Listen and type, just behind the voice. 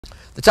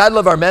The title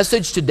of our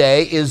message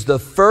today is The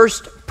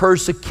First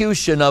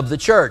Persecution of the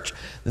Church.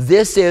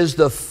 This is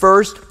the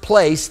first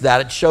place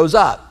that it shows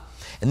up.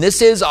 And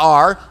this is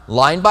our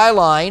line by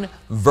line,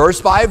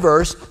 verse by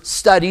verse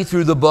study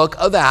through the book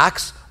of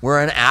Acts.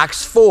 We're in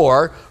Acts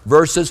 4,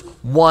 verses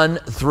 1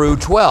 through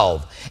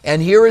 12.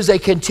 And here is a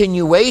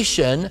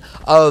continuation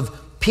of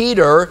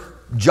Peter,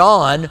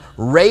 John,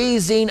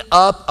 raising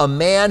up a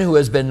man who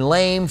has been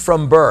lame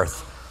from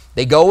birth.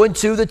 They go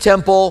into the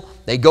temple,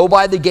 they go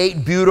by the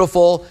gate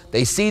beautiful,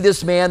 they see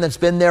this man that's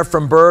been there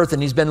from birth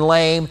and he's been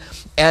lame,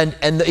 and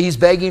he's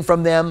begging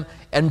from them.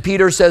 And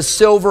Peter says,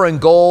 "Silver and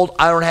gold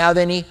I don't have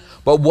any,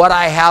 but what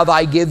I have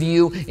I give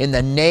you. In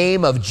the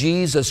name of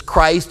Jesus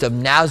Christ of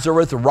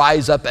Nazareth,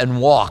 rise up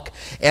and walk."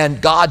 And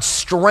God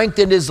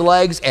strengthened his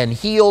legs and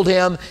healed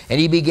him,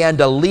 and he began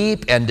to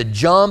leap and to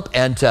jump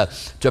and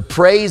to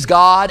praise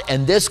God,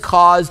 and this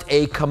caused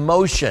a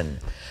commotion.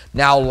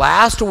 Now,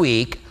 last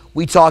week,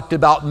 we talked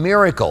about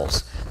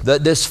miracles,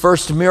 this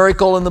first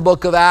miracle in the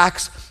book of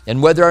Acts, and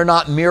whether or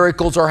not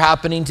miracles are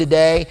happening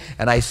today.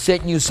 And I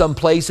sent you some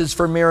places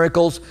for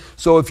miracles.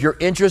 So if you're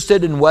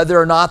interested in whether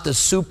or not the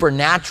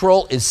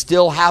supernatural is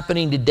still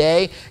happening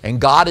today and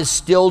God is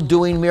still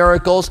doing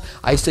miracles,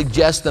 I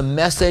suggest the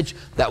message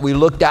that we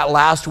looked at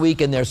last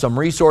week, and there's some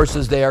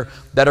resources there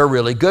that are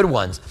really good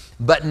ones.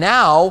 But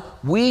now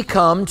we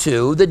come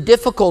to the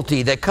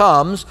difficulty that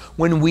comes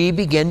when we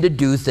begin to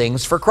do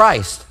things for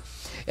Christ.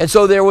 And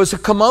so there was a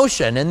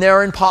commotion, and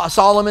they're in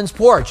Solomon's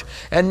porch.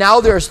 And now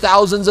there's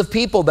thousands of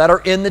people that are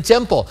in the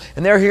temple.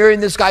 And they're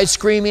hearing this guy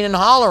screaming and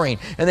hollering.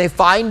 And they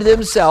find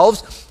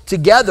themselves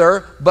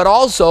together, but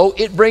also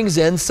it brings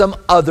in some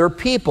other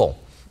people.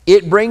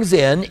 It brings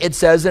in, it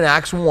says in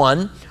Acts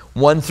 1,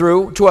 1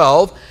 through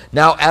 12,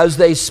 "Now as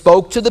they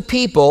spoke to the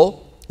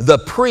people, the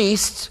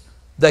priests,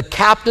 the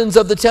captains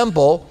of the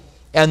temple,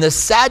 and the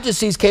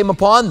Sadducees came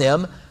upon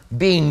them,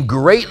 being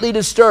greatly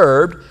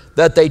disturbed,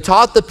 that they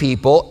taught the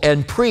people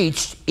and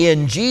preached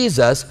in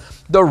Jesus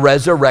the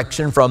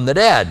resurrection from the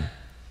dead."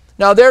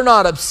 Now, they're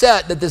not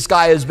upset that this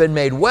guy has been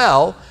made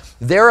well.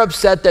 They're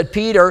upset that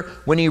Peter,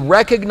 when he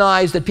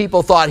recognized that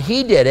people thought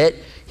he did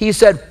it, he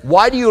said,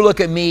 "Why do you look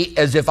at me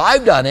as if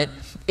I've done it?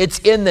 It's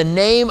in the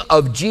name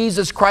of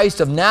Jesus Christ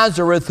of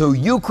Nazareth, who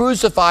you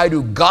crucified,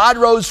 who God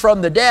rose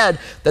from the dead,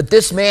 that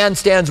this man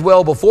stands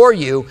well before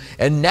you."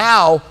 And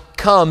now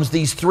comes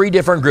these three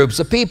different groups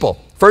of people.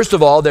 First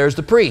of all, there's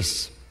the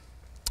priests.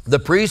 The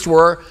priests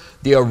were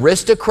the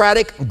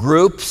aristocratic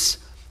groups,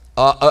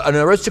 an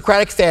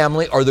aristocratic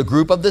family, or the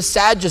group of the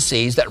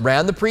Sadducees that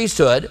ran the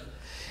priesthood.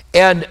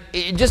 And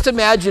just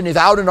imagine if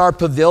out in our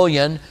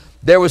pavilion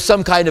there was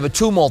some kind of a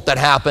tumult that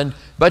happened,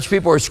 a bunch of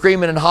people were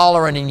screaming and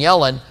hollering and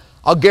yelling.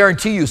 I'll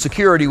guarantee you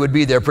security would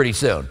be there pretty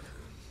soon.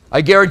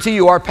 I guarantee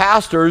you our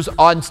pastors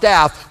on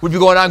staff would be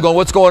going on going,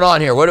 "What's going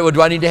on here? What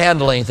do I need to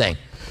handle anything?"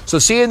 So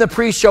seeing the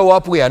priest show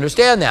up, we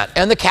understand that.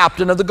 And the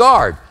captain of the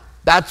guard.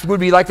 That would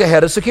be like the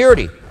head of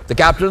security. The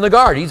captain of the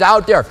guard, he's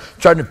out there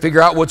trying to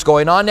figure out what's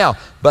going on now.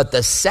 But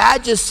the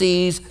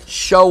Sadducees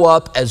show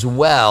up as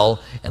well.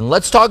 And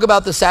let's talk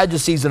about the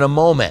Sadducees in a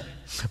moment.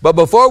 But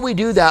before we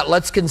do that,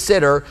 let's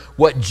consider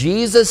what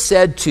Jesus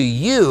said to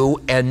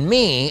you and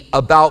me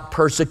about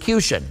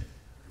persecution.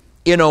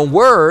 In a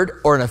word,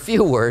 or in a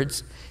few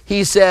words,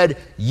 he said,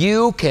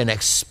 you can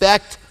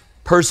expect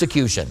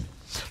persecution.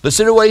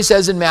 Listen to what he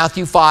says in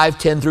Matthew 5,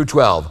 10 through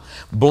 12.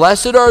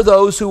 "Blessed are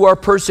those who are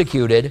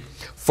persecuted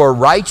for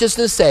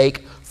righteousness'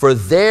 sake, for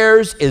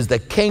theirs is the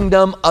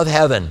kingdom of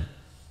heaven.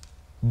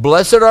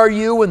 Blessed are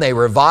you when they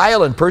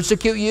revile and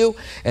persecute you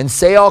and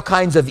say all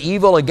kinds of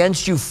evil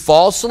against you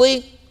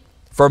falsely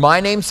for my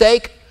name's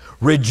sake.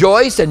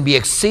 Rejoice and be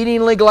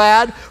exceedingly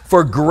glad,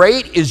 for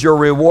great is your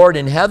reward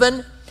in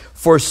heaven,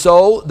 for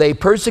so they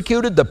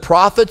persecuted the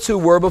prophets who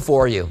were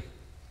before you."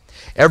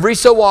 Every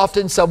so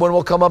often someone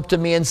will come up to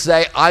me and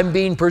say, "I'm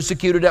being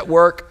persecuted at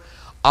work.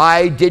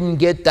 I didn't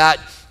get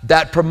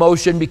that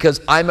promotion because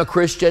I'm a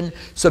Christian.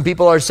 Some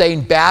people are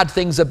saying bad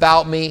things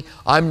about me.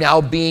 I'm now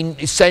being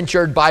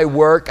censured by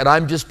work and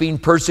I'm just being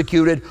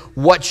persecuted.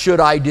 What should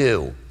I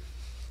do?"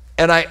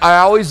 And I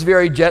always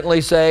very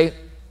gently say,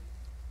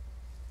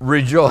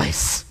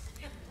 rejoice.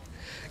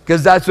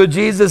 Because that's what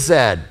Jesus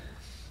said.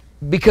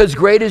 Because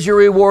great is your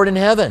reward in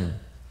heaven.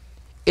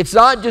 It's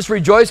not just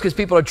rejoice because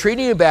people are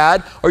treating you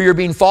bad, or you're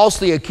being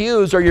falsely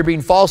accused, or you're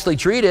being falsely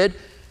treated.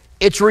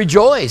 It's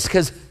rejoice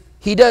because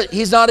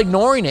he's not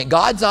ignoring it.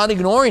 God's not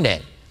ignoring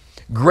it.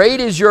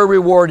 Great is your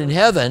reward in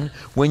heaven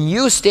when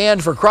you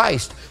stand for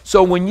Christ.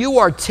 So when you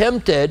are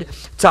tempted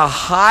to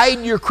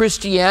hide your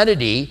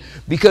Christianity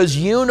because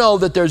you know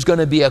that there's going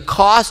to be a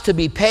cost to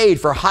be paid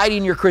for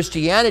hiding your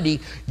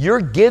Christianity, you're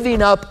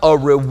giving up a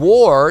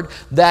reward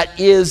that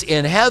is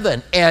in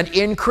heaven. And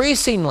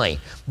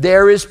increasingly,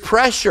 there is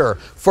pressure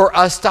for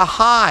us to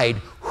hide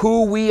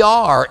who we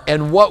are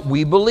and what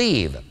we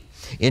believe.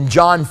 In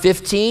John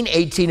 15,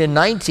 18, and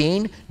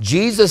 19,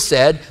 Jesus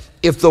said,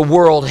 "If the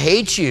world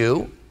hates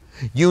you,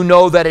 you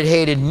know that it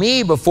hated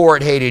me before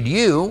it hated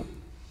you.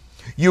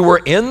 You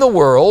were in the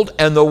world,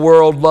 and the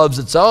world loves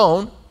its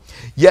own.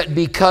 Yet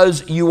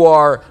because you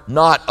are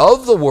not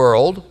of the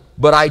world,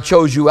 but I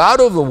chose you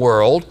out of the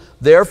world,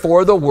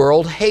 therefore the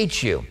world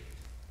hates you.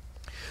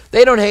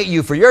 They don't hate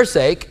you for your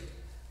sake.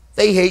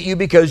 They hate you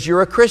because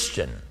you're a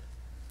Christian.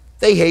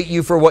 They hate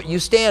you for what you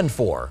stand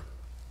for.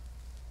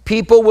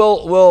 People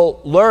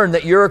will learn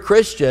that you're a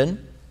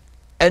Christian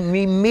and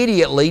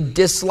immediately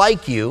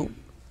dislike you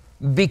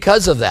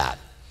because of that.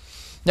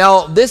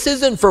 Now, this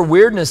isn't for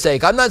weirdness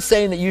sake. I'm not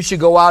saying that you should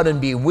go out and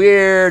be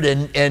weird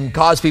and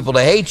cause people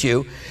to hate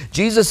you.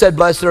 Jesus said,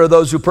 blessed are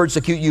those who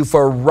persecute you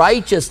for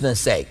righteousness'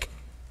 sake.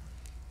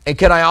 And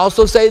can I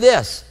also say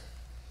this?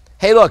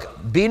 Hey, look,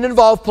 being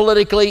involved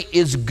politically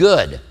is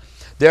good.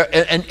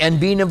 And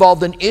being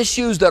involved in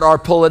issues that are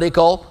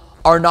political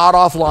are not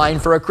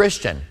offline for a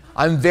Christian.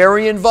 I'm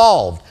very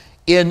involved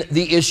in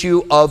the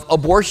issue of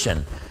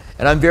abortion.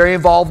 And I'm very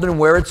involved in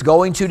where it's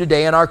going to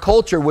today in our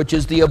culture, which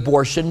is the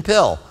abortion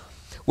pill.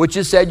 Which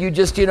is said you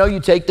just, you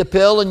take the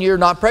pill and you're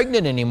not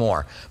pregnant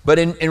anymore. But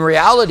in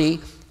reality,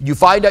 you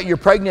find out you're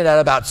pregnant at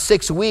about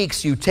 6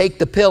 weeks, you take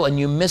the pill and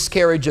you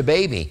miscarriage a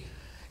baby.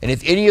 And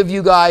if any of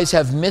you guys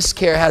have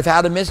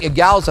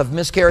gals have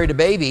miscarried a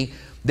baby,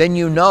 then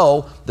you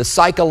know the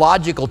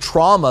psychological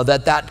trauma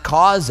that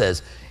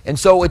causes. And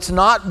so it's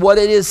not what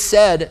it is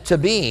said to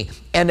be.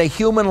 And a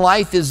human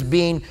life is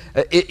being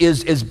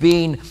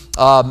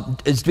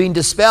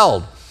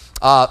dispelled.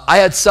 I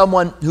had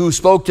someone who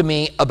spoke to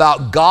me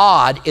about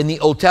God in the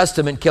Old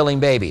Testament killing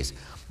babies.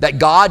 That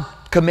God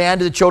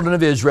commanded the children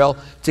of Israel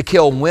to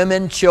kill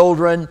women,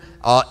 children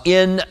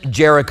in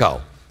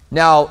Jericho.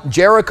 Now,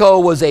 Jericho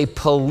was a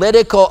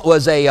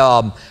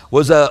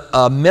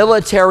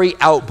military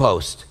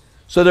outpost.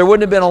 So there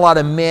wouldn't have been a lot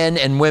of men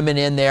and women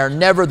in there.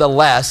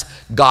 Nevertheless,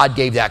 God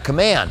gave that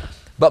command.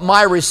 But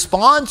my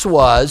response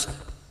was,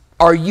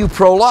 are you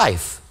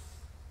pro-life?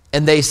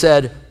 And they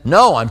said,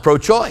 no, I'm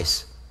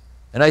pro-choice.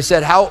 And I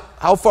said,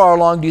 how far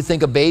along do you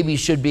think a baby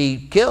should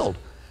be killed?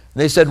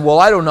 And they said, well,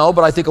 I don't know,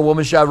 but I think a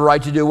woman should have a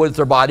right to do with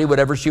her body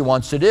whatever she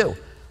wants to do.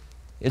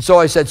 And so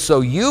I said,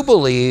 so you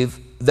believe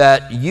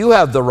that you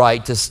have the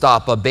right to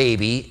stop a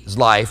baby's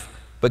life,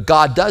 but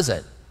God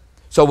doesn't.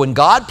 So when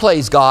God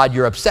plays God,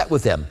 you're upset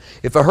with him.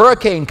 If a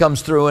hurricane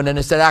comes through and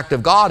it's an act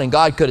of God and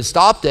God could have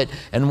stopped it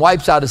and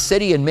wipes out a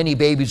city and many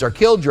babies are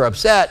killed, you're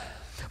upset.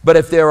 But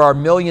if there are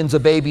millions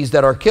of babies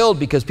that are killed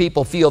because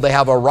people feel they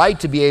have a right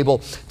to be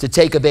able to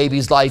take a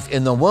baby's life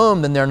in the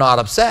womb, then they're not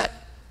upset.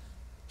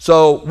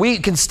 So we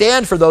can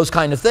stand for those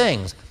kind of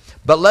things.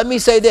 But let me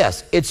say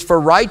this, it's for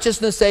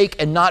righteousness' sake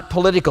and not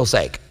political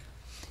sake.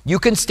 You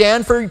can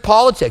stand for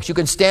politics. You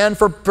can stand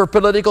for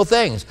political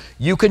things.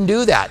 You can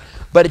do that.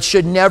 But it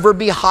should never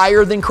be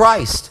higher than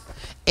Christ.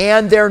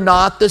 And they're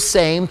not the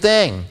same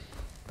thing.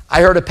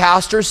 I heard a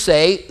pastor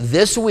say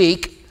this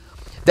week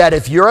that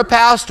if you're a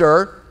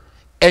pastor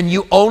and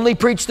you only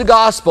preach the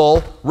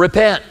gospel,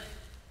 repent.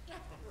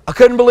 I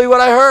couldn't believe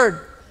what I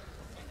heard.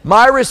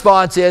 My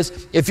response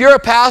is, if you're a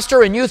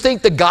pastor and you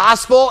think the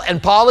gospel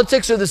and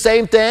politics are the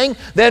same thing,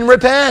 then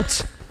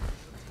repent.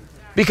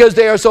 Because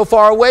they are so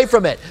far away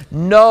from it.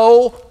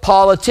 No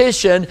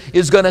politician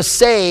is going to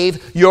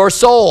save your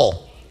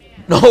soul.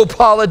 No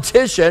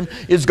politician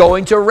is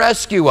going to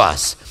rescue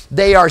us.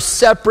 They are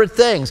separate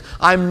things.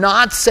 I'm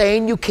not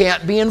saying you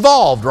can't be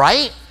involved,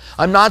 right?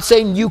 I'm not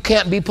saying you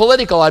can't be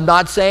political.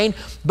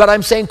 But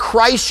I'm saying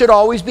Christ should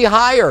always be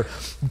higher.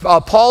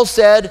 Paul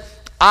said,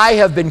 I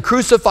have been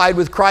crucified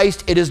with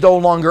Christ. It is no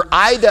longer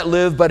I that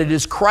live, but it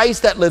is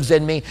Christ that lives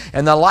in me.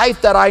 And the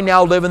life that I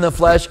now live in the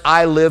flesh,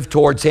 I live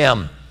towards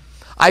him.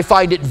 I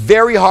find it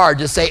very hard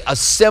to say a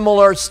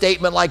similar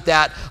statement like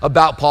that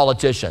about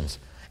politicians.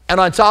 And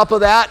on top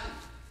of that,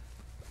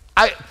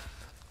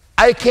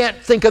 I can't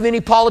think of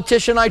any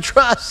politician I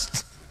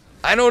trust.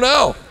 I don't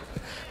know.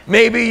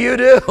 Maybe you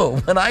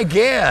do, but I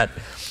can't.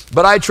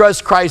 But I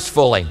trust Christ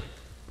fully. 1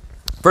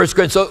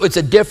 Corinthians, so it's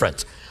a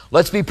difference.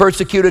 Let's be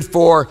persecuted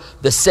for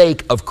the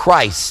sake of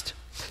Christ.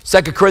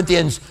 2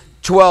 Corinthians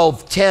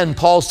 12:10,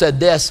 Paul said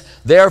this,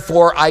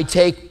 therefore I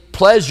take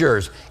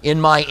pleasures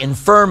in my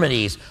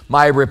infirmities,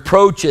 my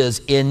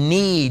reproaches, in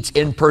needs,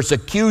 in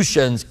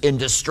persecutions, in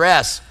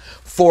distress,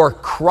 for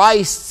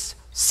Christ's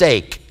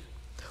sake.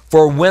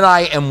 For when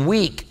I am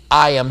weak,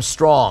 I am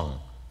strong.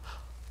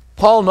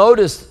 Paul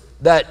noticed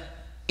that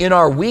in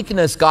our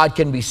weakness, God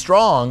can be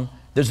strong.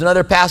 There's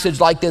another passage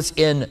like this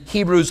in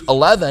Hebrews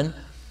 11,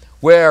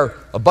 where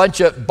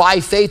by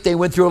faith, they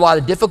went through a lot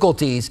of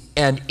difficulties,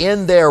 and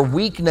in their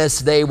weakness,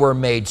 they were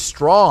made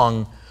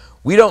strong.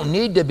 We don't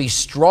need to be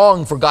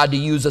strong for God to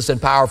use us in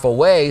powerful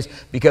ways,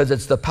 because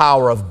it's the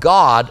power of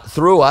God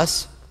through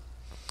us.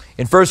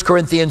 In 1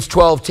 Corinthians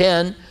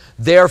 12:10,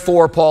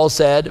 therefore, Paul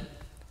said,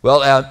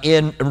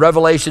 in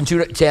Revelation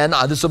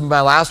 2:10, this will be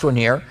my last one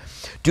here,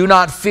 do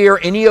not fear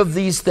any of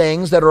these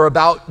things that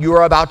you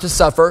are about to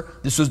suffer.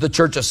 This was the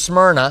church of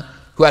Smyrna,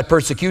 who had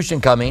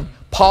persecution coming.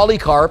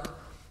 Polycarp,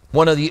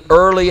 one of the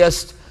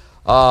earliest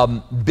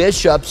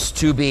bishops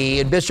to be,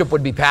 and bishop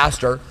would be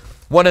pastor,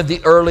 one of the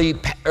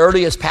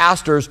earliest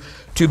pastors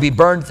to be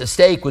burned at the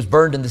stake, was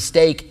burned in the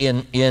stake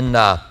in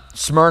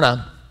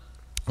Smyrna.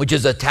 which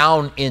is a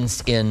town in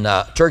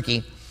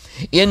Turkey.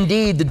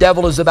 Indeed, the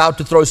devil is about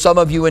to throw some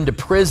of you into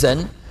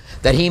prison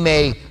that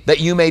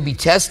you may be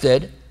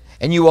tested,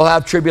 and you will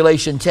have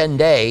tribulation 10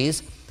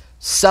 days.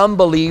 Some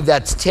believe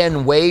that's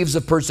 10 waves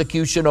of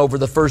persecution over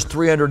the first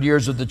 300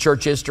 years of the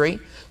church history.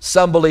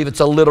 Some believe it's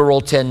a literal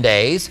 10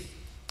 days.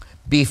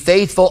 Be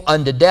faithful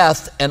unto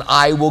death, and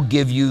I will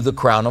give you the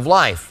crown of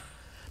life.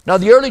 Now,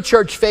 the early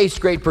church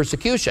faced great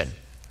persecution.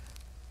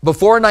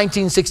 Before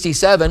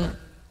 1967,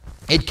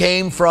 it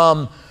came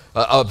from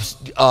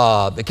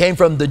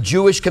the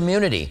Jewish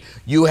community.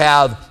 You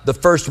have the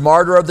first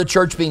martyr of the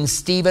church being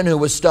Stephen, who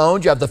was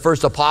stoned. You have the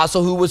first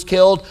apostle who was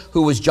killed,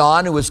 who was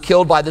John, who was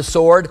killed by the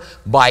sword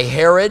by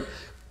Herod.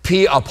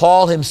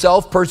 Paul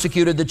himself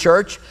persecuted the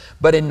church.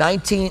 But in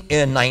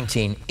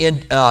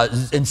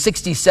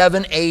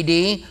 67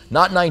 A.D.,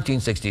 not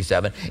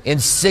 1967, in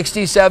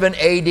 67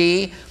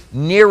 A.D.,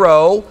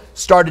 Nero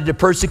started to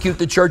persecute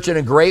the church in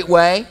a great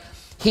way.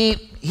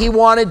 He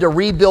wanted to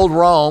rebuild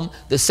Rome.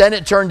 The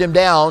Senate turned him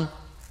down,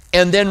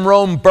 and then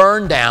Rome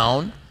burned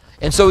down,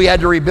 and so he had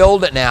to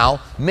rebuild it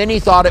now. Many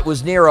thought it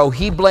was Nero.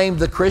 He blamed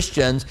the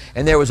Christians,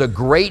 and there was a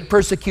great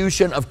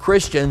persecution of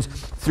Christians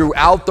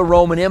throughout the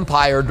Roman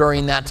Empire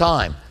during that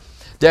time.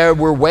 There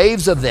were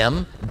waves of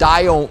them.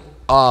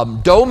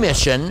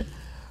 Domitian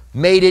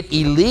made it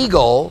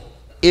illegal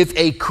if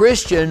a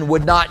Christian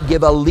would not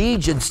give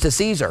allegiance to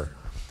Caesar.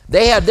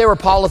 They were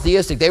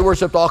polytheistic. They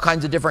worshiped all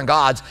kinds of different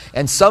gods,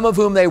 and some of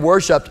whom they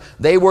worshiped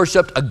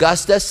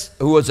Augustus,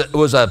 who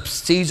was a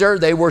Caesar.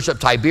 They worshiped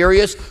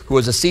Tiberius, who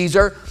was a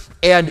Caesar.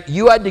 And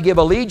you had to give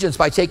allegiance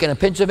by taking a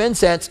pinch of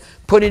incense,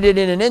 putting it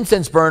in an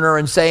incense burner,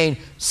 and saying,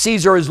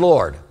 Caesar is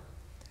Lord.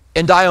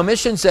 And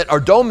Domitian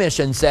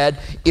said,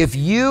 if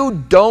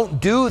you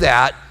don't do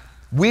that,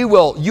 you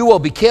will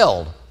be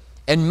killed.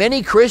 And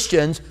many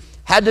Christians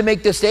had to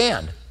make the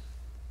stand.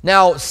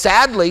 Now,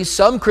 sadly,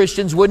 some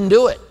Christians wouldn't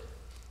do it.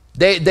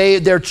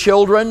 Their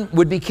children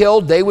would be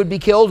killed, they would be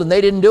killed, and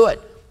they didn't do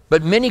it.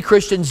 But many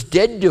Christians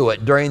did do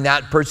it during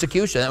that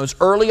persecution. That was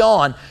early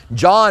on.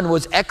 John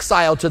was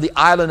exiled to the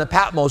island of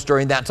Patmos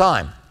during that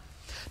time.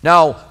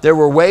 Now, there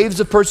were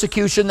waves of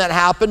persecution that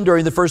happened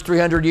during the first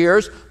 300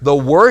 years. The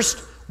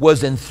worst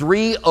was in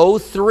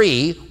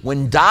 303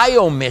 when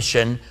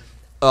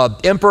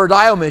Emperor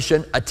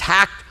Domitian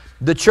attacked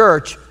the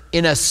church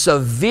in a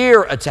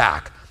severe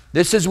attack.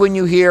 This is when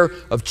you hear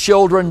of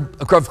children,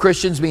 of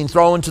Christians being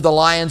thrown to the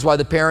lions while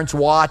the parents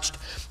watched.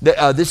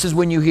 This is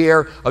when you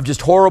hear of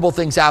just horrible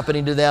things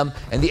happening to them.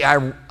 And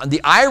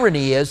the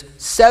irony is,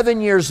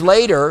 7 years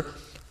later,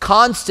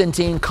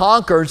 Constantine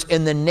conquers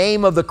in the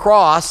name of the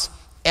cross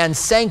and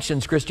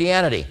sanctions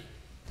Christianity.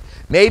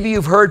 Maybe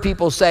you've heard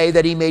people say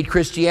that he made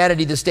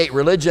Christianity the state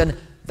religion.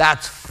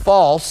 That's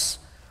false.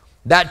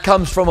 That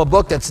comes from a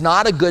book that's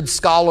not a good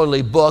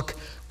scholarly book,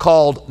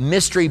 called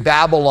Mystery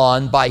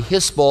Babylon by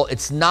Hispel.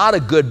 It's not a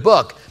good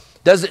book.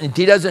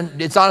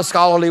 It's not a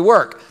scholarly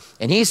work.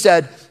 And he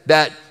said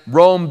that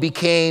Rome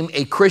became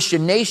a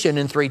Christian nation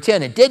in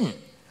 310. It didn't.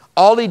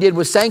 All he did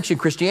was sanction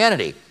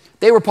Christianity.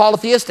 They were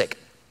polytheistic.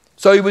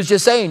 So he was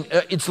just saying,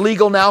 it's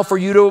legal now for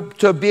you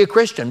to be a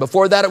Christian.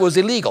 Before that, it was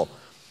illegal.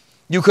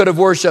 You could have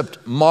worshiped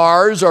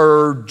Mars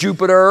or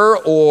Jupiter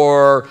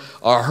or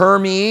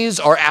Hermes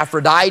or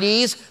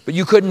Aphrodite, but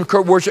you couldn't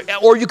worship,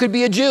 or you could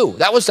be a Jew.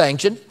 That was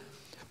sanctioned.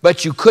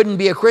 But you couldn't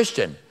be a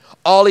Christian.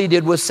 All he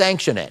did was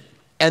sanction it.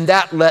 And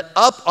that let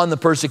up on the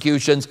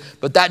persecutions,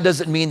 but that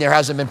doesn't mean there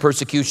hasn't been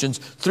persecutions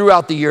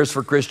throughout the years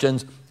for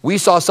Christians. We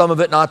saw some of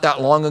it not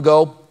that long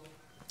ago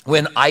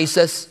when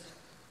ISIS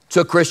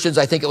took Christians,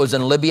 I think it was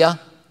in Libya,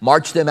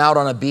 marched them out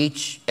on a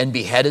beach and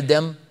beheaded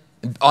them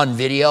on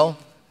video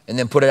and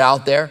then put it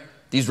out there.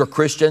 These were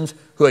Christians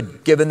who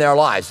had given their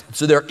lives.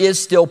 So there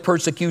is still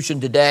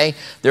persecution today.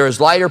 There is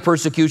lighter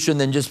persecution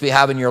than just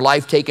having your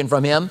life taken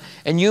from him.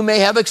 And you may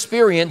have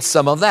experienced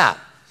some of that.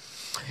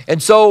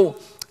 And so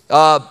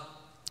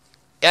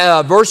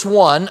verse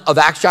 1 of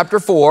Acts chapter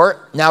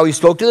 4, now he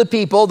spoke to the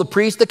people, the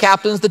priests, the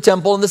captains, the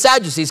temple, and the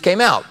Sadducees came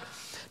out.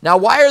 Now,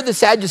 why are the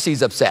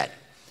Sadducees upset?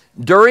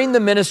 During the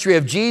ministry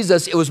of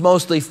Jesus, it was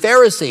mostly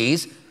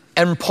Pharisees,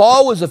 and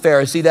Paul was a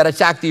Pharisee that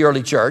attacked the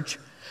early church.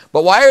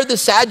 But why are the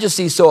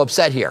Sadducees so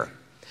upset here?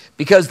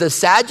 Because the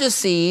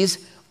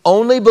Sadducees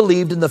only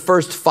believed in the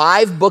first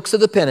 5 books of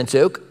the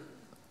Pentateuch,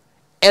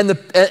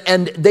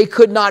 and they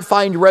could not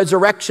find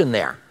resurrection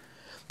there.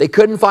 They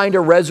couldn't find a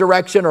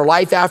resurrection or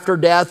life after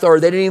death, or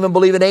they didn't even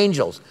believe in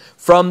angels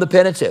from the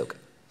Pentateuch.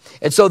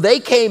 And so they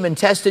came and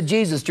tested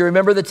Jesus. Do you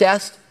remember the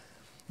test?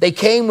 They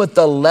came with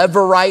the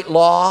Levirate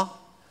law,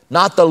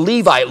 not the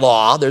Levite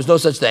law. There's no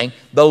such thing.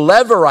 The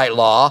Levirate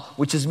law,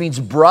 which means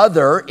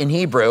brother in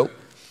Hebrew.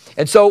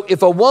 And so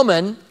if a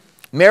woman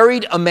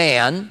married a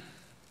man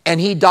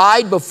and he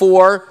died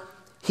before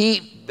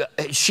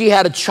she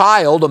had a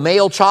child, a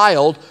male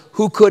child,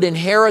 who could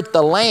inherit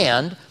the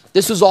land,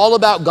 this was all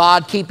about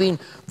God keeping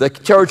the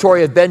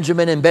territory of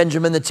Benjamin, and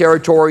Benjamin the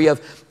territory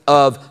of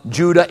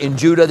Judah, in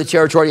Judah the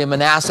territory of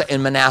Manasseh,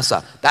 in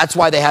Manasseh. That's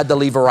why they had the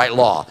Levirate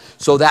law.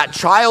 So that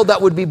child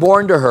that would be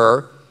born to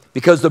her,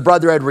 because the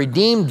brother had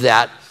redeemed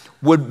that,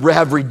 would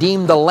have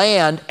redeemed the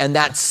land, and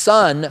that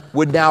son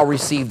would now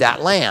receive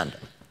that land.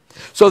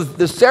 So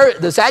the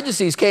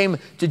Sadducees came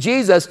to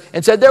Jesus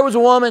and said, there was a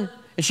woman,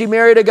 and she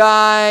married a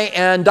guy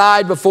and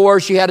died before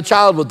she had a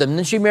child with him. And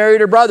then she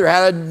married her brother,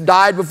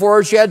 died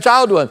before she had a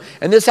child with him.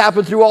 And this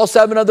happened through all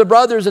 7 other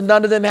brothers, and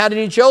none of them had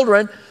any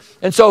children.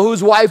 And so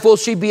whose wife will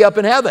she be up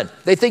in heaven?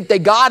 They think they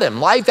got him.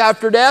 Life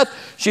after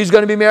death, she's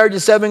going to be married to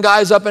 7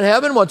 guys up in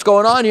heaven. What's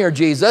going on here,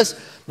 Jesus?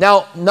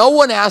 Now, no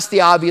one asked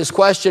the obvious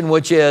question,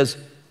 which is,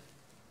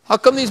 how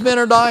come these men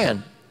are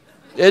dying?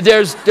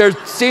 There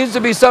seems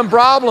to be some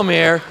problem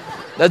here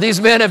that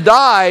these men have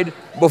died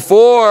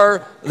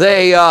before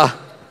they,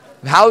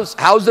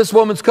 how's this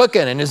woman's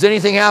cooking? And is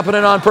anything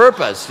happening on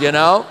purpose, you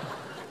know?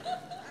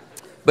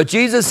 But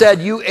Jesus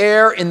said, you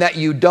err in that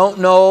you don't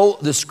know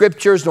the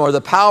scriptures nor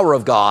the power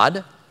of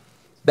God,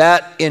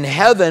 that in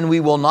heaven we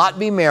will not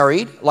be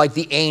married like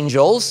the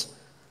angels.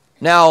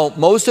 Now,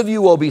 most of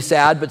you will be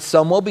sad, but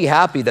some will be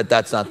happy that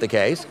that's not the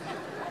case.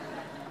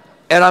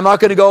 And I'm not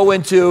going to go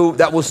into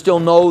that. We'll still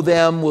know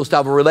them. We'll still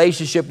have a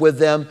relationship with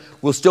them.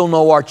 We'll still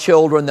know our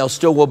children. There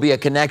still will be a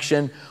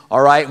connection.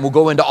 All right. And we'll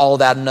go into all of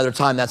that another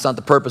time. That's not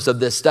the purpose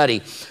of this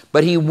study.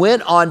 But he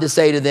went on to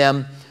say to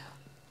them,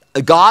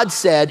 God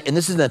said, and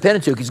this is in the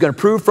Pentateuch, he's going to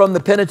prove from the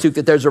Pentateuch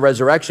that there's a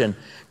resurrection.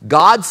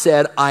 God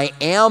said, I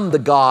am the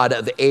God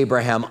of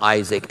Abraham,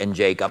 Isaac, and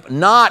Jacob.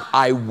 Not,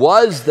 I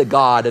was the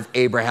God of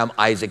Abraham,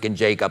 Isaac, and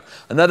Jacob.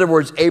 In other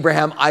words,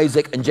 Abraham,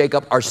 Isaac, and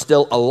Jacob are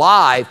still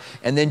alive.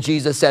 And then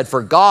Jesus said,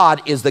 for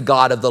God is the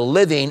God of the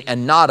living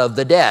and not of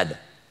the dead.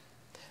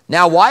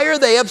 Now, why are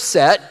they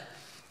upset?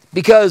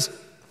 Because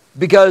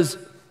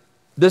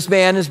this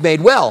man is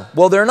made well.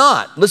 Well, they're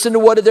not. Listen to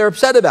what they're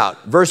upset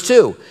about. Verse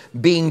 2,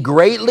 being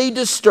greatly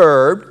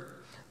disturbed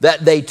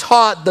that they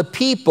taught the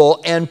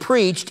people and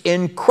preached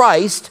in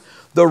Christ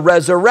the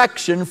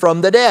resurrection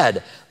from the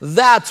dead.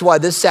 That's why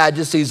the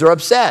Sadducees are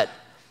upset.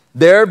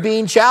 They're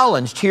being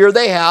challenged. Here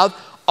they have,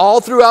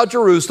 all throughout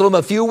Jerusalem,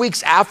 a few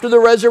weeks after the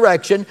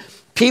resurrection,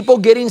 people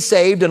getting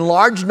saved in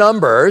large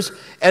numbers,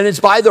 and it's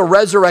by the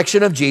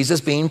resurrection of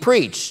Jesus being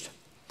preached.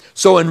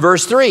 So in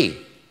verse 3,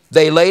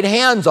 they laid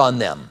hands on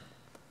them.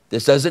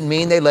 This doesn't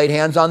mean they laid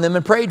hands on them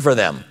and prayed for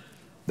them.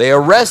 They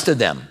arrested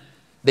them.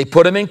 They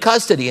put them in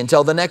custody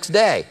until the next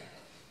day.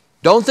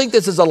 Don't think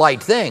this is a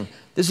light thing.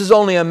 This is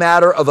only a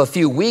matter of a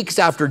few weeks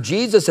after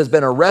Jesus has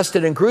been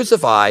arrested and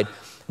crucified.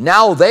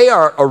 Now they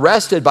are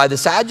arrested by the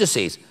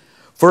Sadducees,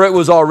 for it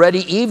was already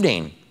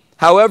evening.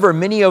 However,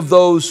 many of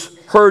those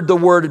heard the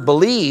word and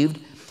believed,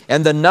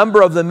 and the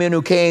number of the men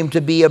who came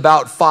to be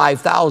about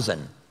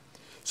 5,000.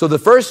 So the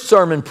first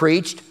sermon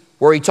preached,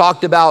 where he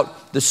talked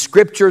about the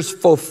scriptures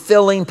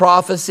fulfilling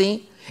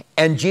prophecy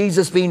and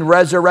Jesus being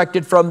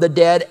resurrected from the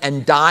dead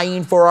and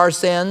dying for our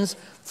sins,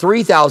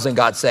 3,000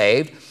 got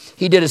saved.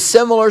 He did a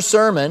similar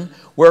sermon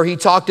where he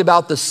talked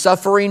about the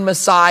suffering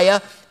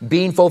Messiah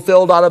being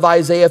fulfilled out of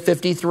Isaiah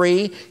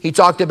 53. He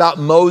talked about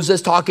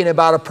Moses talking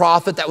about a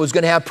prophet that was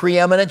going to have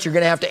preeminence. You're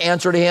going to have to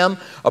answer to him.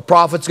 A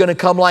prophet's going to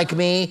come like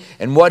me,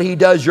 and what he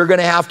does, you're going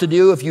to have to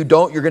do. If you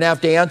don't, you're going to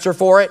have to answer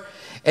for it.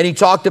 And he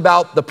talked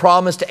about the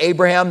promise to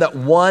Abraham that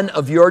one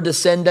of your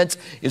descendants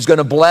is going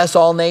to bless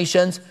all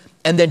nations.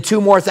 And then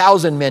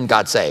 2,000 more men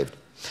got saved.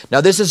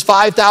 Now this is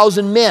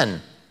 5,000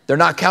 men. They're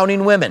not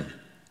counting women.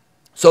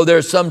 So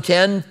there's some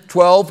 10,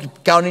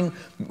 12 counting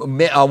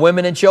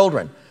women and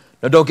children.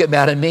 Now don't get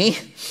mad at me.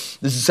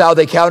 This is how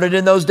they counted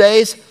in those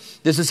days.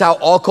 This is how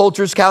all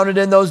cultures counted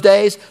in those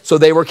days. So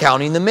they were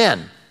counting the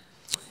men.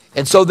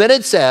 And so then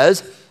it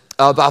says,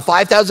 about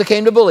 5,000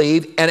 came to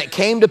believe, and it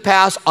came to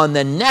pass on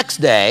the next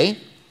day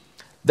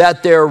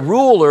that their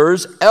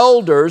rulers,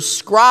 elders,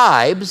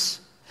 scribes,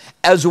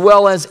 as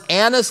well as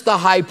Annas the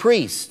high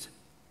priest.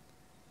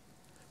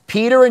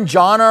 Peter and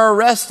John are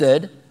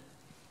arrested.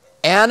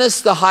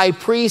 Annas the high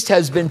priest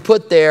has been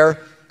put there,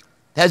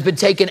 has been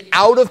taken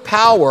out of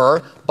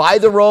power by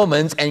the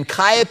Romans, and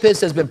Caiaphas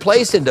has been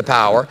placed into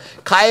power.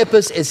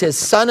 Caiaphas is his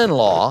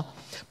son-in-law,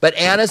 but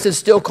Annas is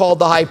still called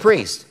the high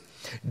priest.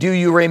 Do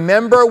you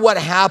remember what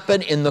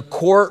happened in the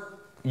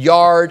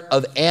courtyard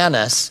of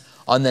Annas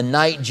on the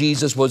night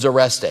Jesus was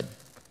arrested?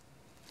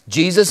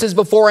 Jesus is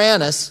before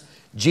Annas.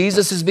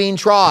 Jesus is being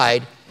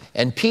tried,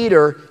 and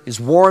Peter is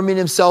warming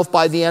himself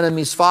by the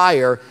enemy's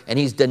fire, and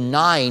he's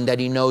denying that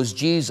he knows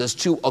Jesus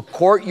to a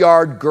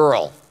courtyard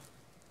girl.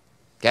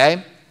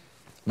 Okay?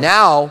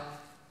 Now,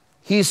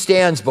 he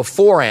stands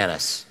before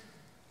Annas.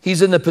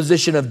 He's in the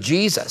position of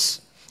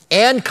Jesus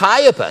and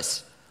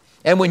Caiaphas.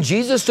 And when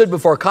Jesus stood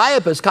before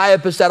Caiaphas,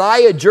 Caiaphas said, I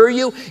adjure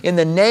you in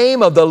the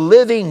name of the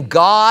living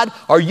God,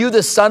 are you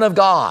the Son of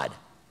God?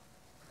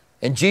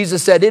 And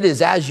Jesus said, it is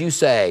as you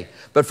say,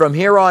 but from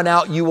here on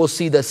out you will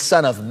see the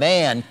Son of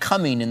Man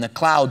coming in the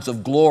clouds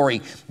of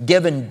glory,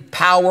 given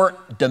power,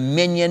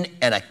 dominion,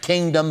 and a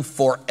kingdom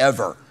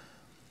forever.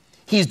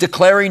 He's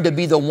declaring to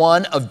be the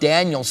one of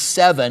Daniel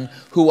 7,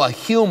 a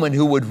human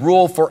who would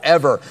rule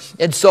forever.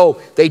 And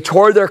so they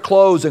tore their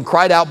clothes and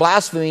cried out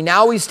blasphemy.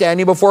 Now he's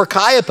standing before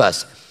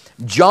Caiaphas.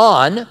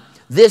 John,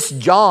 this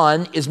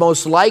John is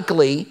most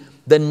likely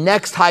the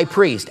next high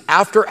priest.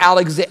 After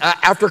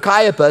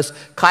Caiaphas,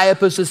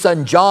 Caiaphas'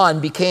 son John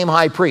became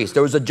high priest.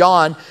 There was a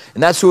John,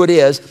 and that's who it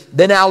is.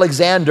 Then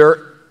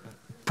Alexander,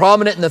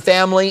 prominent in the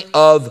family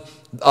of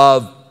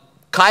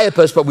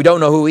Caiaphas, but we don't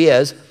know who he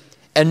is,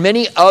 and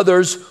many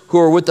others who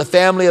are with the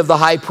family of the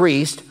high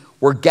priest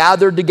were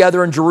gathered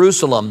together in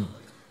Jerusalem.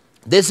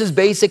 This is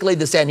basically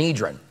the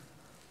Sanhedrin.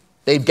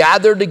 They've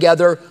gathered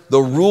together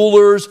the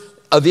rulers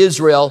of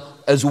Israel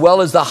as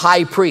well as the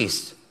high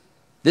priest.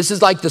 This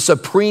is like the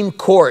Supreme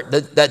Court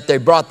that they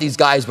brought these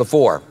guys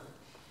before.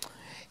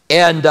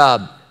 And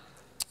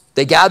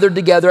they gathered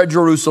together at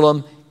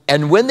Jerusalem,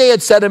 and when they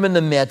had set him in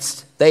the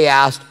midst, they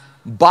asked,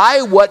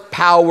 by what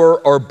power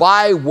or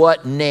by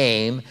what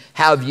name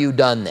have you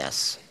done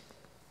this?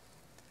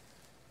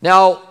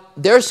 Now,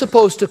 they're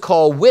supposed to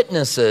call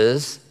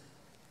witnesses.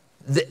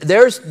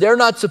 They're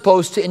not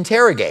supposed to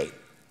interrogate.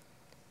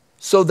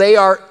 So they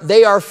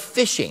are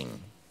fishing.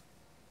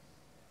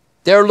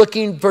 They're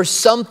looking for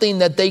something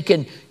that they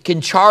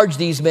can charge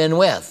these men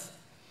with.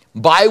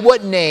 By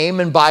what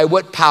name and by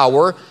what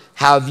power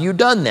have you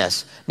done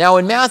this? Now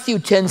in Matthew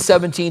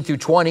 10:17 through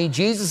 20,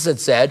 Jesus had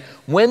said,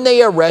 when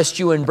they arrest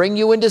you and bring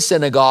you into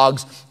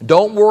synagogues,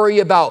 don't worry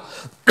about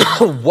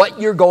what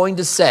you're going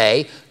to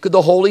say, because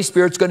the Holy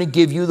Spirit's going to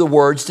give you the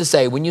words to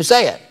say when you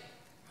say it.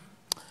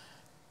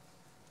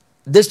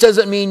 This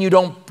doesn't mean you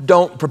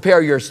don't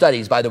prepare your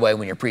studies, by the way,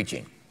 when you're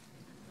preaching.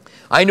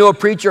 I knew a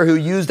preacher who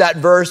used that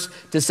verse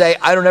to say,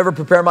 I don't ever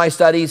prepare my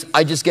studies,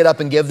 I just get up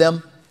and give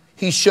them.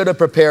 He should have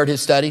prepared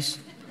his studies.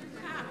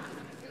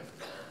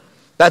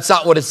 That's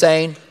not what it's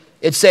saying.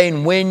 It's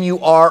saying when you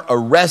are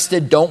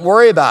arrested, don't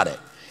worry about it.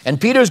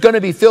 And Peter's going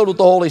to be filled with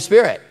the Holy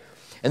Spirit.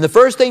 And the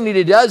first thing that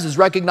he does is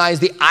recognize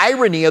the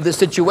irony of the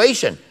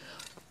situation.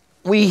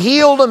 We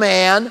healed a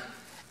man,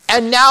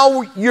 and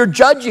now you're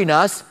judging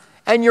us,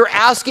 and you're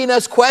asking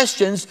us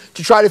questions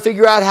to try to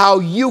figure out how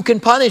you can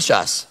punish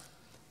us.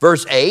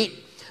 Verse 8,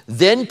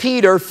 then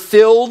Peter,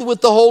 filled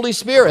with the Holy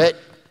Spirit,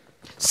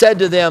 said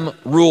to them,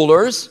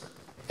 rulers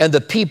and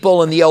the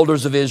people and the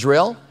elders of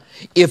Israel,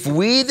 if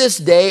we this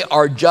day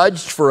are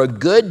judged for a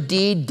good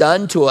deed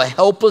done to a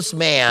helpless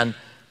man,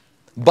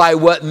 by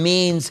what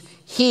means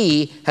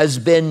he has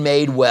been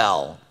made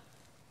well.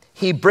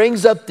 He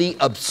brings up the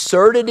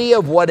absurdity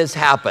of what has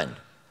happened.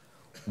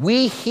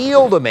 We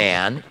healed a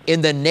man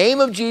in the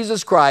name of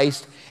Jesus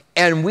Christ,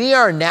 and we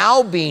are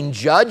now being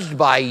judged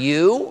by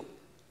you?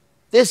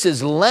 This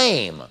is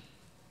lame.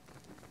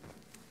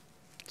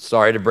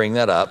 Sorry to bring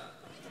that up.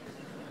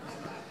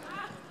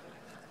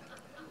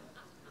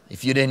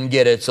 If you didn't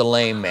get it, it's a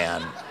lame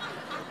man.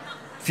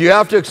 If you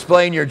have to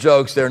explain your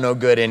jokes, they're no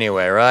good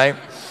anyway, right?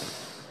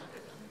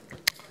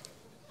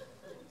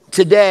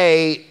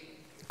 Today,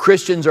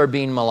 Christians are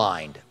being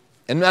maligned.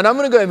 And I'm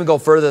going to even go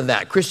further than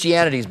that.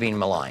 Christianity is being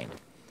maligned,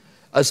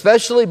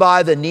 especially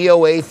by the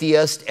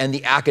neo-atheists and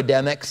the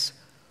academics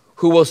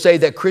who will say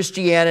that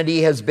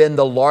Christianity has been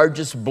the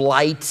largest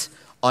blight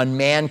on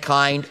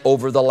mankind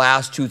over the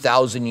last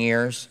 2,000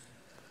 years.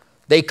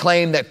 They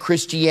claim that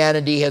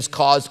Christianity has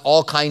caused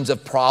all kinds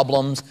of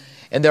problems,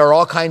 and there are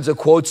all kinds of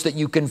quotes that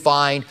you can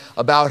find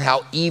about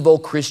how evil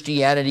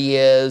Christianity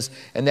is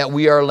and that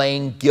we are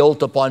laying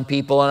guilt upon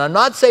people. And I'm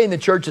not saying the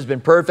church has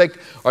been perfect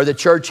or the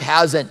church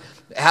hasn't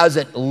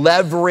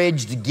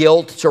leveraged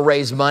guilt to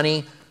raise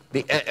money.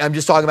 I'm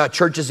just talking about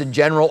churches in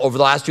general over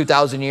the last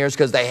 2,000 years,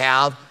 because they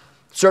have.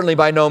 Certainly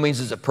by no means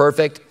is it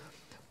perfect,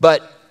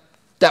 but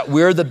that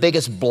we're the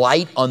biggest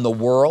blight on the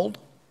world.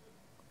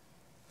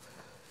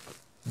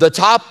 The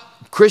top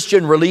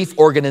Christian relief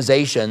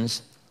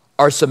organizations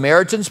are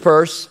Samaritan's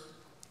Purse,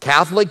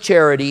 Catholic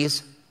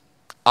Charities,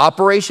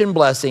 Operation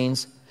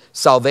Blessings,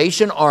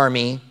 Salvation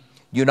Army,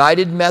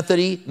 United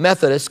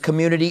Methodist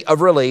Community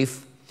of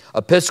Relief,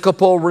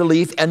 Episcopal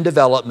Relief and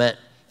Development,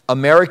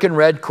 American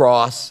Red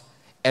Cross,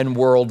 and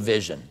World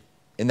Vision,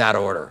 in that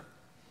order.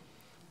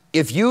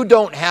 If you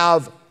don't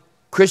have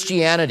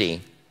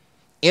Christianity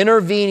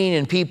intervening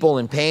in people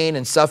in pain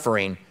and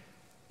suffering,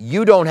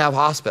 you don't have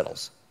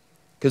hospitals,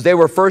 because they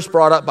were first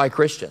brought up by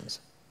Christians.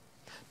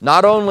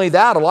 Not only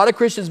that, a lot of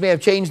Christians may have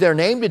changed their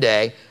name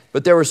today,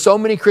 but there were so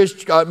many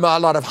a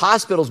lot of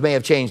hospitals may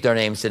have changed their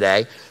names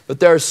today, but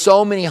there are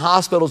so many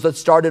hospitals that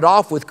started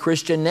off with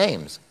Christian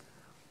names.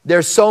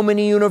 There's so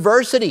many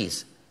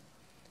universities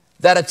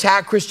that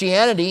attack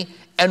Christianity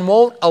and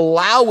won't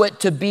allow it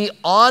to be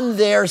on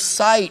their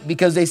site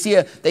because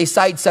they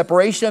cite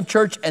separation of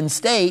church and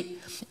state,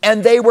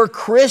 and they were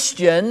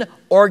Christian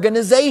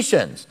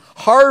organizations.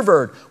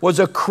 Harvard was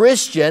a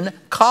Christian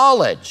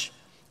college.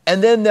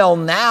 And then they'll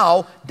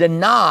now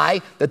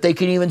deny that they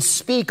can even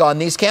speak on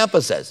these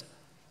campuses.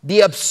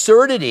 The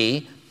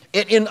absurdity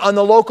on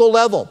the local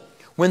level,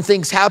 when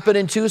things happen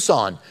in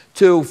Tucson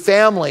to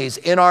families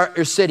in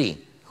our city,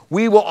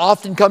 we will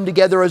often come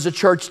together as a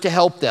church to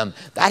help them.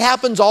 That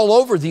happens all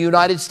over the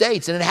United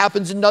States, and it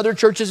happens in other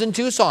churches in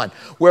Tucson,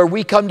 where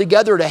we come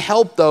together to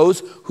help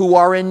those who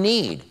are in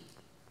need.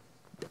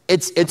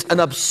 It's an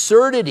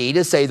absurdity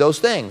to say those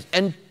things,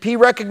 and he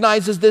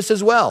recognizes this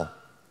as well.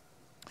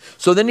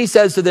 So then he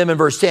says to them in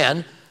verse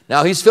 10,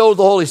 Now, he's filled with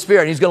the Holy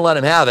Spirit, and he's going to let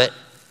him have it.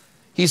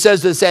 He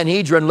says to the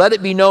Sanhedrin, let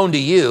it be known to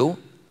you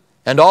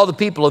and all the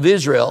people of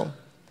Israel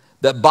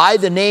that by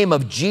the name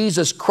of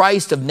Jesus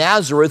Christ of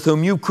Nazareth,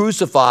 whom you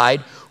crucified,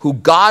 who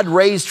God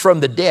raised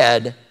from the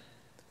dead,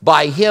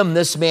 by him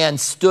this man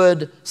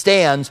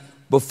stands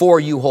before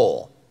you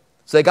whole.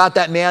 So they got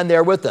that man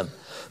there with them.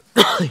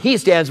 He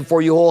stands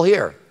before you whole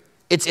here.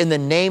 It's in the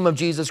name of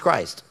Jesus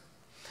Christ.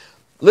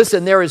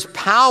 Listen, there is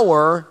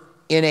power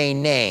in a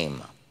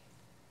name.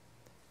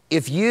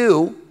 If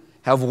you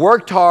have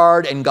worked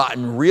hard and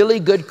gotten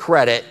really good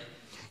credit,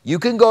 you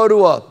can go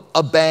to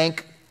a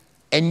bank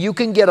and you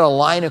can get a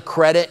line of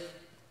credit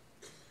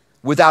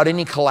without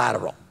any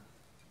collateral.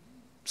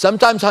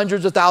 Sometimes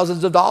hundreds of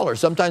thousands of dollars,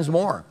 sometimes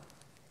more,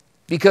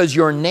 because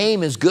your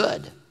name is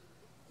good.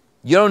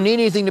 You don't need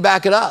anything to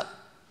back it up.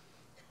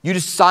 You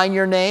just sign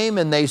your name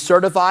and they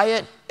certify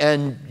it,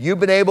 and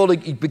you've been able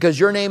to, because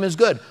your name is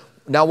good.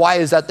 Now, why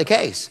is that the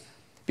case?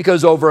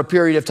 Because over a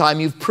period of time,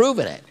 you've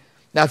proven it.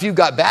 Now, if you've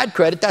got bad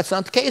credit, that's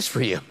not the case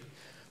for you.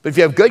 But if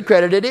you have good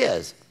credit, it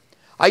is.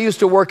 I used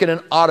to work in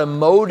an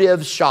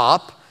automotive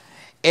shop,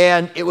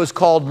 and it was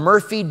called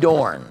Murphy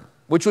Dorn,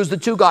 which was the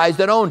two guys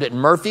that owned it. And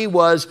Murphy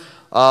was,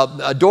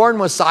 Dorn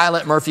was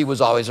silent, Murphy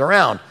was always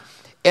around.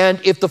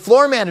 And if the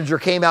floor manager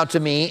came out to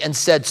me and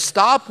said,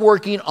 stop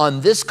working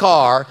on this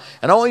car,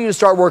 and I want you to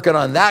start working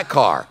on that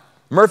car,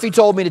 Murphy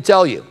told me to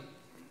tell you,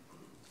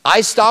 I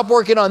stop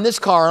working on this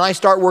car and I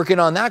start working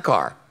on that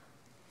car.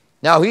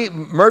 Now,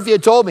 Murphy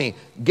had told me,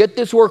 get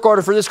this work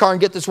order for this car and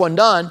get this one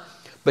done.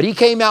 But he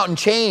came out and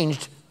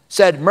changed,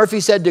 Murphy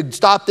said to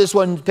stop this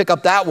one, pick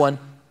up that one.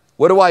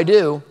 What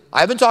do? I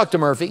haven't talked to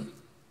Murphy.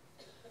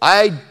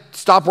 I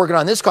stop working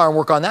on this car and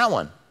work on that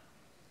one,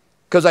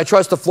 because I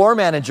trust the floor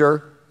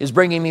manager is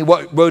bringing me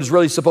what was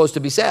really supposed to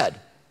be said.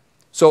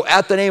 So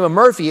at the name of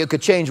Murphy, it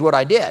could change what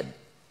I did.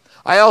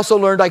 I also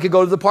learned I could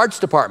go to the parts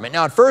department.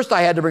 Now, at first,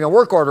 I had to bring a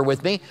work order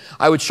with me.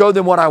 I would show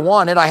them what I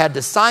wanted. I had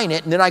to sign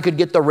it, and then I could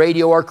get the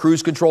radio or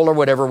cruise control or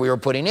whatever we were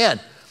putting in.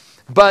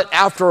 But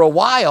after a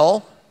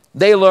while,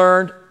 they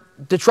learned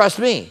to trust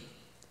me.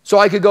 So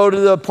I could go to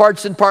the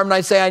parts department.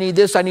 I'd say, I need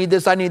this, I need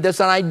this, I need this,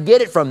 and I'd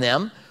get it from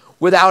them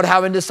without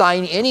having to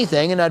sign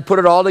anything, and I'd put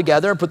it all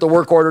together and put the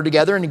work order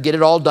together and get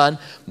it all done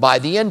by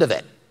the end of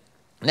it.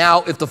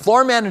 Now, if the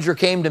floor manager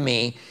came to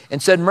me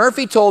and said,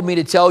 Murphy told me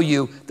to tell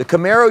you the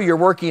Camaro you're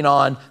working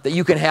on, that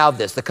you can have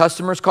this, the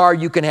customer's car,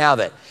 you can have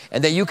it,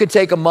 and that you could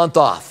take a month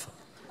off,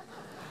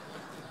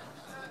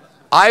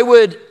 I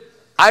would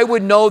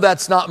know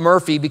that's not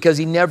Murphy, because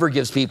he never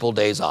gives people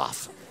days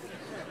off.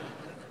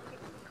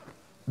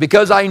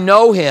 Because I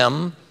know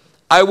him,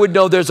 I would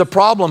know there's a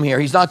problem here.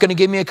 He's not going to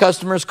give me a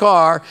customer's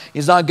car.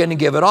 He's not going to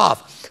give it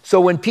off. So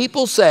when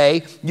people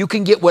say you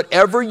can get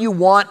whatever you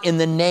want in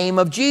the name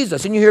of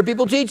Jesus, and you hear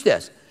people teach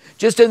this,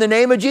 just in the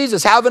name of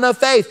Jesus, have enough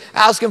faith,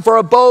 ask him for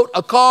a boat,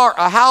 a car,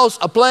 a house,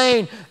 a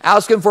plane,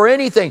 ask him for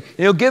anything, and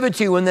he'll give it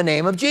to you in the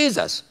name of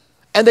Jesus.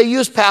 And they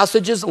use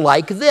passages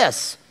like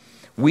this.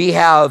 We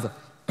have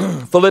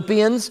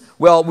Philippians,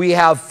 we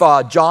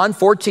have John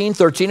 14,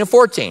 13, and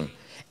 14.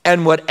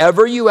 And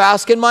whatever you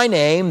ask in my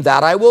name,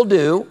 that I will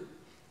do,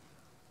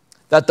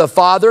 that the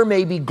Father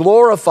may be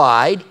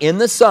glorified in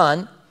the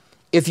Son.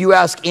 If you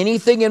ask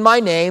anything in my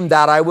name,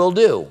 that I will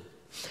do.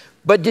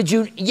 But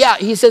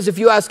he says, if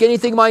you ask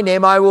anything in my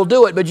name, I will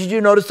do it. But did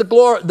you notice the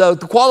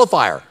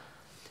qualifier?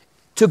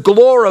 To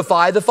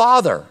glorify the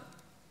Father.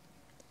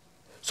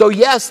 So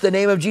yes, the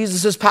name of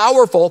Jesus is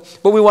powerful,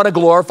 but we want to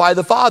glorify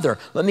the Father.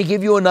 Let me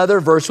give you another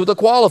verse with a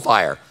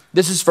qualifier.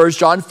 This is 1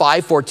 John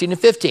 5, 14 and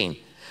 15.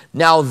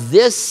 Now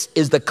this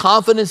is the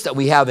confidence that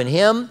we have in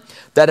him,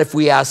 that if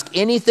we ask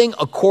anything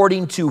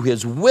according to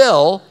his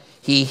will,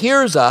 he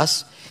hears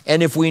us.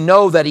 And if we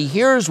know that he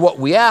hears what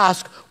we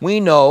ask, we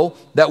know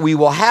that we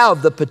will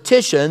have the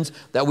petitions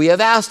that we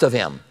have asked of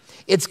him.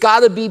 It's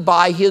got to be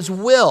by his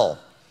will.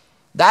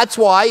 That's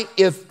why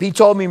if he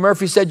told me,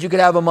 Murphy said you could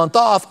have a month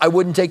off, I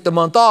wouldn't take the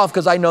month off,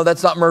 because I know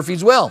that's not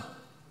Murphy's will.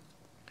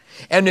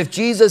 And if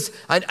Jesus,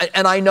 and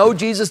I know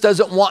Jesus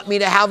doesn't want me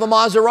to have a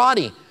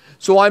Maserati,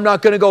 so I'm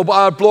not going to go,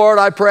 Lord,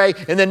 I pray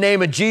in the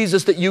name of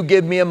Jesus that you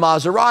give me a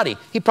Maserati.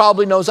 He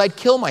probably knows I'd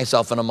kill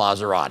myself in a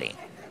Maserati.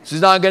 So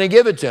he's not going to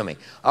give it to me.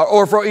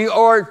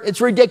 Or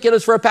it's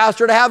ridiculous for a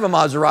pastor to have a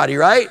Maserati,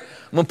 right?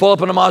 I'm going to pull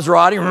up in a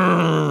Maserati.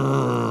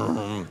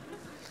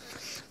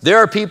 There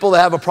are people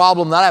that have a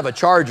problem that I have a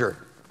Charger.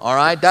 All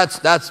right? That's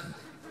a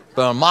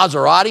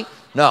Maserati?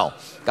 No.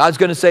 God's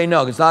going to say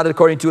no. It's not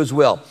according to his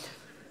will.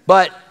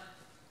 But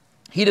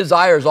he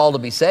desires all to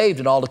be saved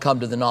and all to come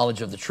to the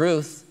knowledge of the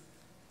truth.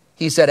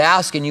 He said,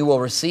 ask and you will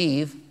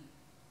receive.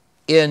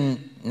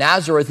 In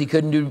Nazareth, he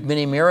couldn't do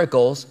many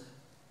miracles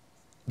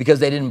because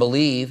they didn't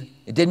believe.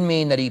 It didn't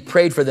mean that he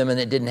prayed for them and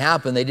it didn't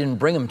happen. They didn't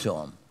bring them to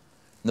him. And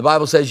the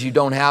Bible says you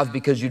don't have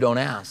because you don't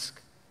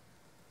ask.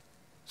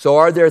 So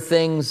are there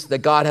things that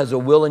God has a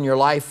will in your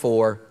life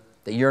for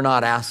that you're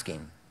not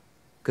asking?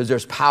 Because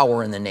there's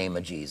power in the name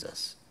of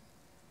Jesus.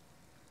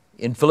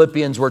 In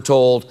Philippians, we're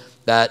told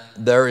that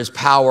there is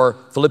power.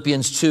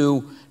 Philippians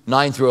 2,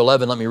 9 through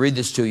 11, let me read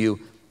this to you.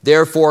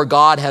 Therefore,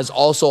 God has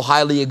also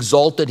highly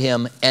exalted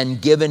him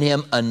and given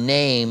him a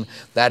name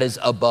that is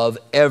above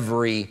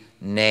every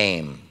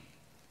name.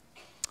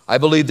 I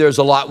believe there's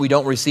a lot we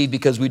don't receive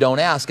because we don't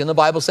ask. And the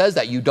Bible says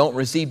that you don't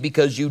receive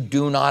because you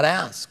do not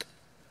ask.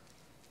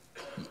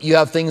 You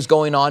have things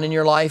going on in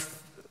your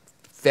life.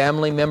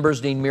 Family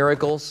members need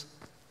miracles.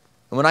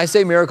 And when I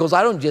say miracles,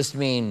 I don't just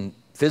mean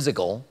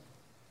physical.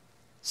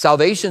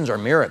 Salvations are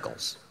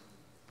miracles.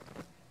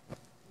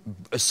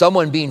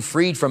 Someone being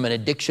freed from an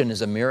addiction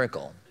is a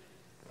miracle.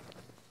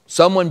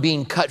 Someone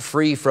being cut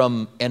free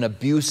from an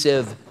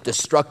abusive,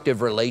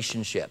 destructive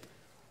relationship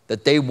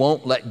that they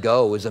won't let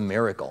go is a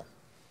miracle.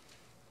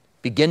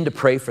 Begin to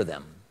pray for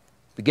them.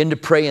 Begin to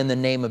pray in the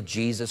name of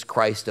Jesus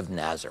Christ of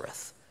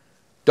Nazareth.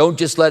 Don't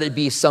just let it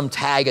be some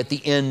tag at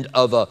the end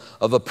of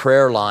a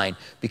prayer line,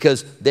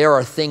 because there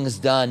are things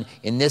done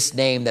in this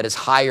name that is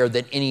higher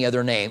than any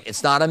other name.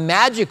 It's not a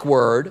magic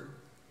word.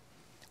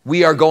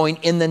 We are going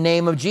in the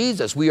name of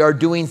Jesus. We are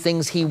doing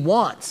things he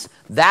wants.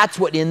 That's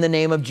what in the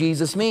name of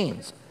Jesus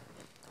means.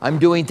 I'm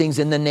doing things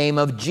in the name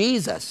of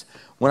Jesus.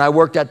 When I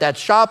worked at that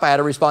shop, I had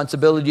a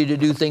responsibility to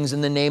do things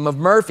in the name of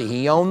Murphy.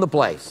 He owned the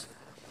place.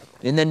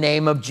 In the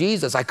name of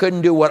Jesus. I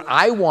couldn't do what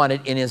I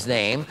wanted in his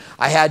name.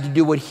 I had to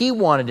do what he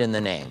wanted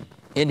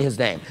in his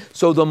name.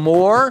 So the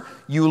more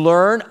you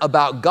learn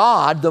about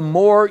God, the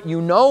more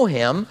you know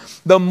him,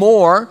 the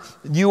more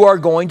you are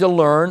going to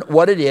learn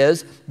what it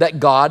is that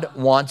God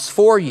wants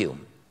for you.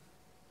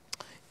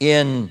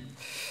 Let me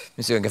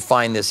see if I can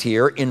find this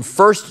here. In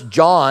 1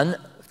 John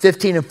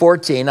 15 and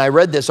 14, I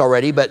read this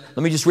already, but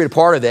let me just read a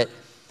part of it.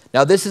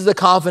 Now this is the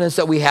confidence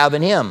that we have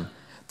in him,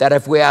 that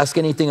if we ask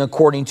anything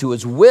according to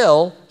his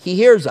will, he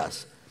hears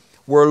us.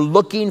 We're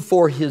looking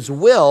for his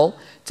will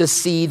to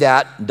see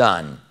that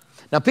done.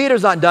 Now,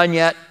 Peter's not done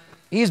yet.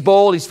 He's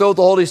bold. He's filled with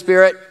the Holy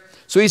Spirit.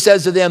 So he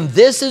says to them,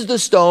 this is the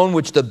stone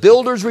which the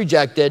builders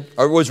rejected,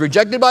 or was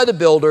rejected by the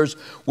builders,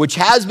 which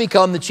has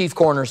become the chief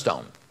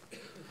cornerstone.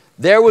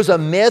 There was a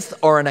myth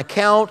or an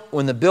account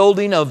when the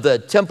building of the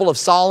Temple of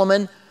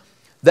Solomon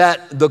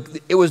that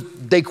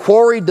they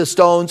quarried the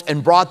stones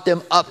and brought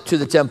them up to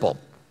the temple.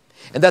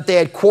 And that they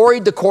had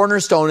quarried the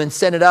cornerstone and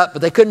sent it up,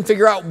 but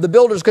the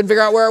builders couldn't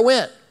figure out where it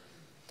went.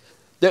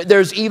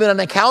 There's even an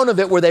account of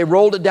it where they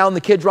rolled it down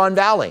the Kidron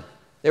Valley.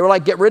 They were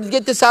like,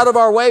 get this out of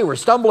our way. We're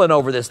stumbling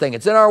over this thing.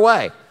 It's in our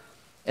way.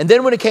 And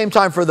then when it came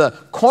time for the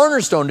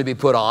cornerstone to be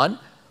put on,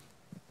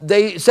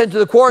 they sent to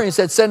the quarry and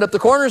said, send up the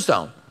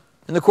cornerstone.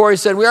 And the quarry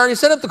said, we already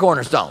sent up the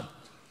cornerstone.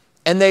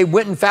 And they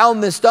went and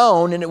found this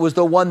stone, and it was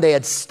the one they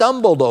had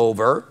stumbled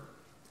over,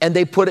 and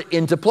they put it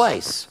into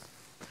place.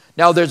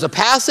 Now, there's a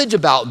passage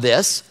about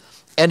this,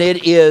 and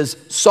it is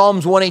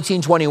Psalms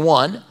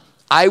 118:21.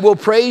 I will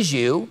praise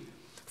you,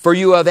 for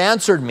you have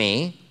answered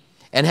me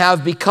and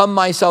have become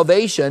my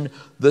salvation.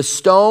 The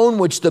stone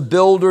which the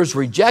builders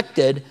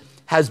rejected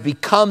has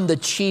become the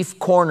chief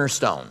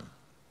cornerstone.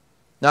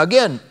 Now,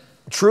 again,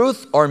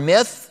 truth or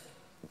myth,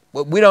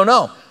 we don't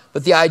know.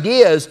 But the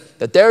idea is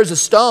that there's a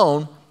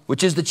stone,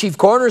 which is the chief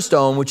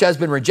cornerstone, which has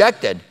been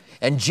rejected.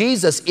 And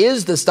Jesus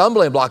is the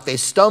stumbling block. They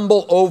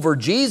stumble over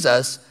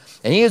Jesus,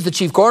 and he is the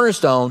chief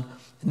cornerstone.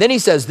 And then he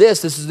says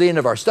this is the end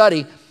of our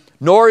study,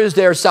 nor is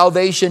there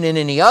salvation in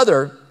any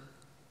other,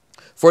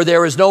 for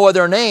there is no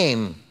other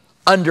name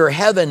under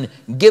heaven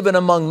given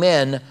among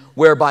men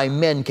whereby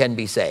men can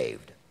be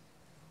saved.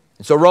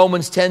 And so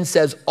Romans 10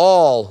 says,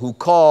 all who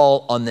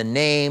call on the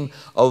name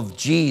of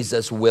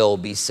Jesus will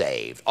be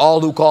saved.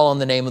 All who call on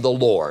the name of the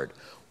Lord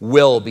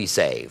will be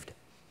saved.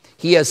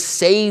 He has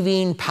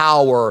saving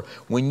power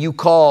when you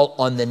call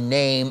on the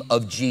name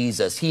of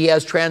Jesus. He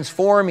has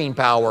transforming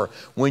power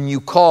when you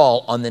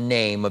call on the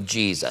name of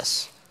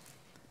Jesus.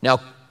 Now,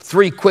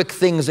 3 quick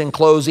things in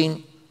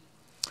closing.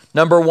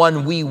 Number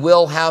 1, we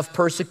will have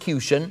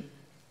persecution.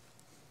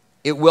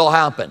 It will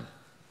happen.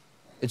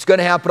 It's going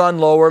to happen on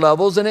lower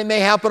levels, and it may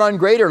happen on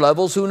greater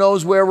levels. Who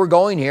knows where we're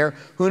going here?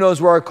 Who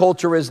knows where our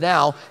culture is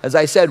now? As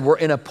I said, we're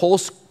in a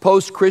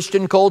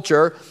post-Christian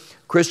culture.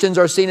 Christians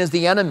are seen as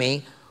the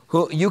enemy.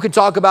 You can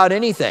talk about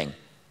anything.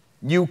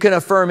 You can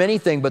affirm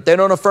anything, but they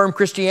don't affirm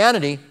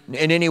Christianity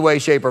in any way,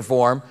 shape, or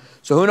form.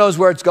 So who knows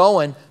where it's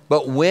going?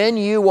 But when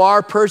you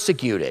are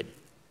persecuted,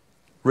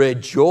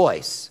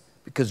 rejoice,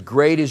 because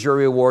great is your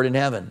reward in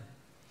heaven.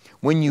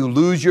 When you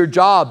lose your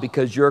job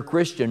because you're a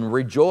Christian,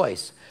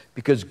 rejoice,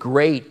 because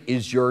great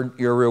is your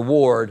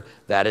reward,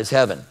 that is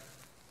heaven.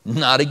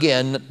 Not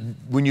again,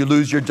 when you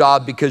lose your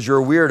job because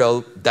you're a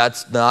weirdo,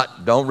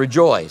 don't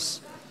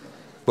rejoice.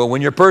 But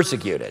when you're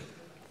persecuted.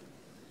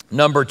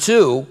 Number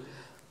 2,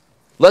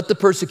 let the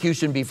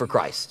persecution be for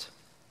Christ.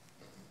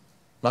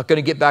 I'm not going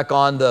to get back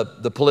on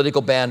the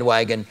political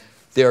bandwagon.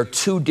 There are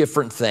 2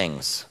 different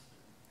things.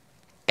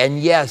 And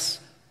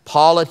yes,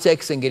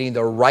 politics and getting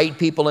the right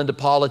people into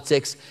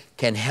politics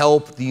can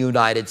help the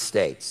United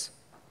States,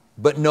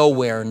 but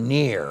nowhere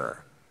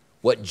near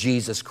what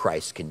Jesus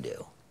Christ can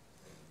do.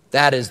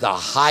 That is the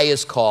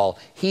highest call.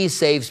 He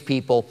saves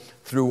people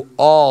through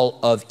all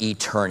of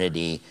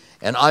eternity.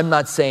 And I'm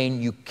not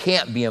saying you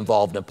can't be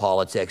involved in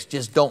politics.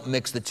 Just don't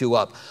mix the two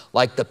up.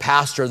 Like the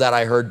pastor that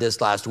I heard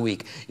this last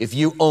week, if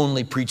you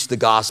only preach the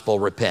gospel,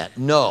 repent.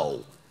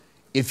 No.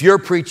 If you're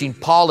preaching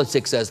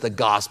politics as the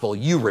gospel,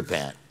 you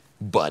repent,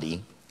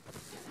 buddy.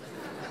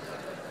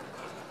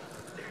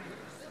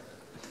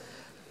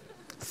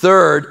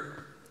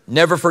 Third,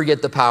 never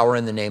forget the power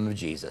in the name of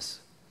Jesus.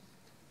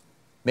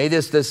 May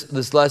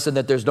this lesson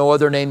that there's no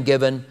other name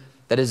given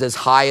that is as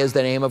high as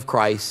the name of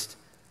Christ.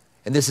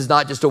 And this is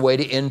not just a way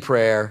to end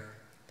prayer,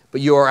 but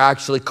you are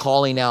actually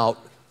calling out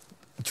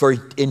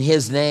in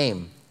his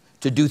name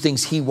to do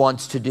things he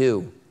wants to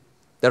do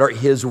that are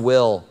his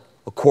will,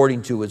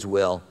 according to his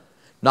will.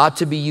 Not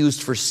to be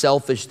used for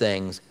selfish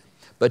things,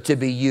 but to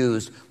be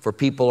used for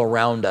people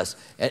around us.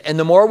 And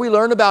the more we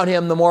learn about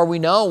him, the more we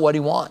know what he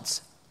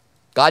wants.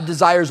 God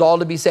desires all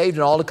to be saved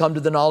and all to come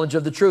to the knowledge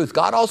of the truth.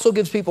 God also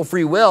gives people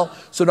free will,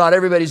 so not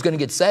everybody's going to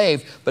get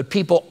saved, but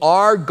people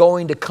are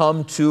going to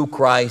come to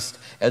Christ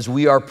as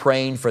we are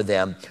praying for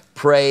them.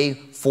 Pray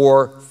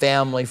for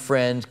family,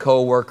 friends,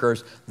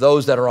 co-workers,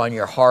 those that are on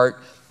your heart,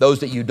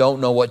 those that you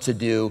don't know what to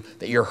do,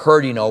 that you're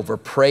hurting over.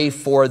 Pray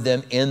for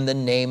them in the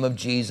name of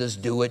Jesus.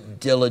 Do it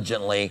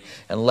diligently,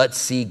 and let's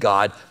see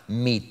God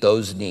meet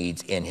those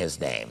needs in his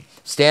name.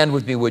 Stand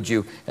with me, would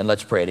you, and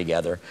let's pray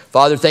together.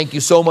 Father, thank you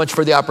so much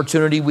for the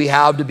opportunity we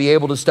have to be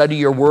able to study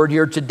your word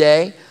here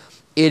today.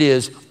 It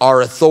is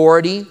our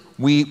authority.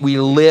 We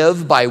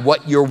live by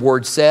what your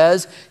word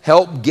says.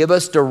 Help give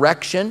us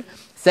direction.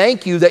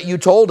 Thank you that you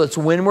told us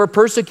when we're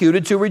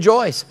persecuted to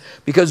rejoice,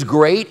 because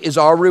great is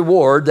our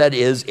reward that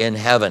is in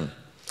heaven.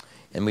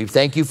 And we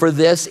thank you for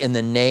this in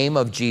the name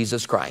of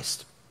Jesus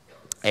Christ.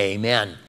 Amen.